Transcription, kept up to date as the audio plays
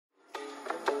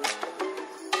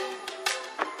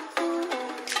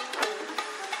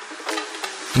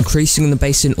Increasing the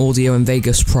bass in audio in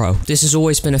Vegas Pro. This has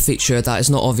always been a feature that is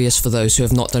not obvious for those who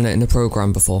have not done it in a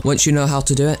program before. Once you know how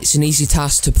to do it, it's an easy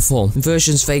task to perform. In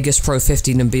versions Vegas Pro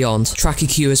 15 and beyond, track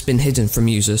EQ has been hidden from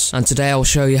users, and today I will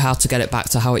show you how to get it back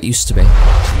to how it used to be.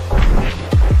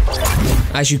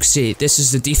 As you can see, this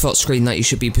is the default screen that you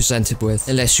should be presented with,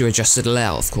 unless you adjusted the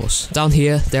layout, of course. Down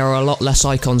here, there are a lot less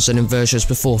icons than in versions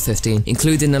before 15,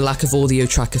 including the lack of audio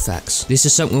track effects. This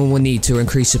is something we'll need to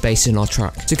increase the bass in our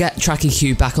track. To get track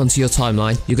EQ back onto your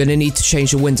timeline, you're going to need to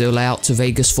change the window layout to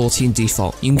Vegas 14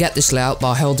 default. You can get this layout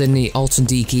by holding the Alt and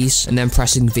D keys and then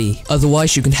pressing V.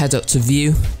 Otherwise, you can head up to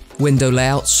View, Window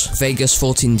Layouts, Vegas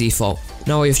 14 default.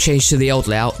 Now we have changed to the old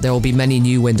layout, there will be many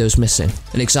new windows missing.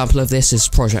 An example of this is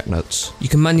project notes. You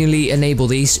can manually enable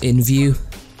these in View,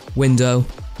 Window,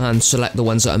 and select the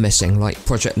ones that are missing, like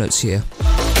project notes here.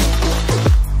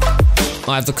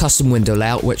 I have the custom window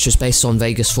layout, which is based on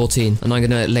Vegas 14, and I'm going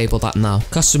to label that now.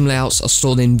 Custom layouts are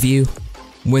stored in View,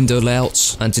 Window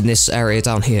Layouts, and in this area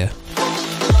down here.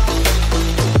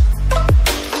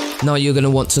 Now you're going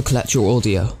to want to collect your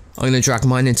audio. I'm going to drag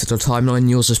mine into the timeline,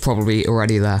 yours is probably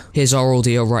already there. Here's our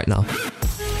audio right now.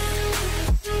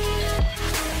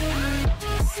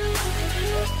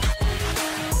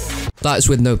 That is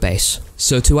with no bass.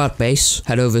 So to add bass,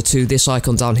 head over to this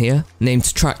icon down here,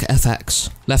 named Track FX.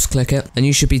 Left click it, and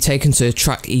you should be taken to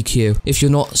Track EQ. If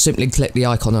you're not, simply click the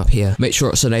icon up here. Make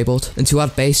sure it's enabled. And to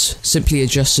add bass, simply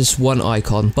adjust this one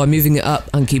icon by moving it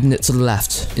up and keeping it to the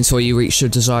left until you reach the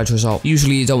desired result.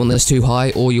 Usually you don't want this too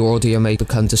high or your audio may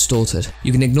become distorted.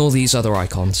 You can ignore these other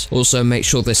icons. Also make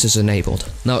sure this is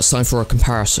enabled. Now it's time for a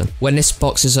comparison. When this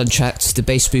box is unchecked, the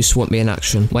bass boost won't be in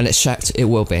action. When it's checked, it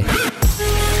will be.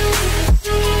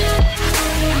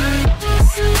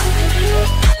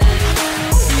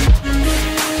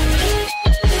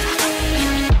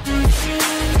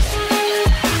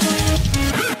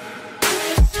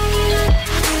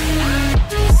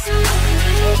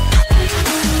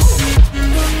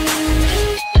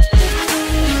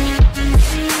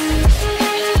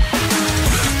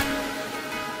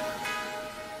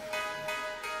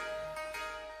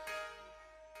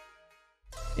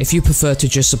 If you prefer to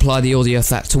just apply the audio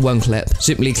effect to one clip,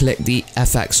 simply click the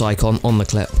FX icon on the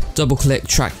clip. Double click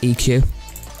Track EQ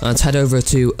and head over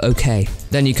to OK.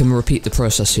 Then you can repeat the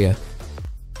process here.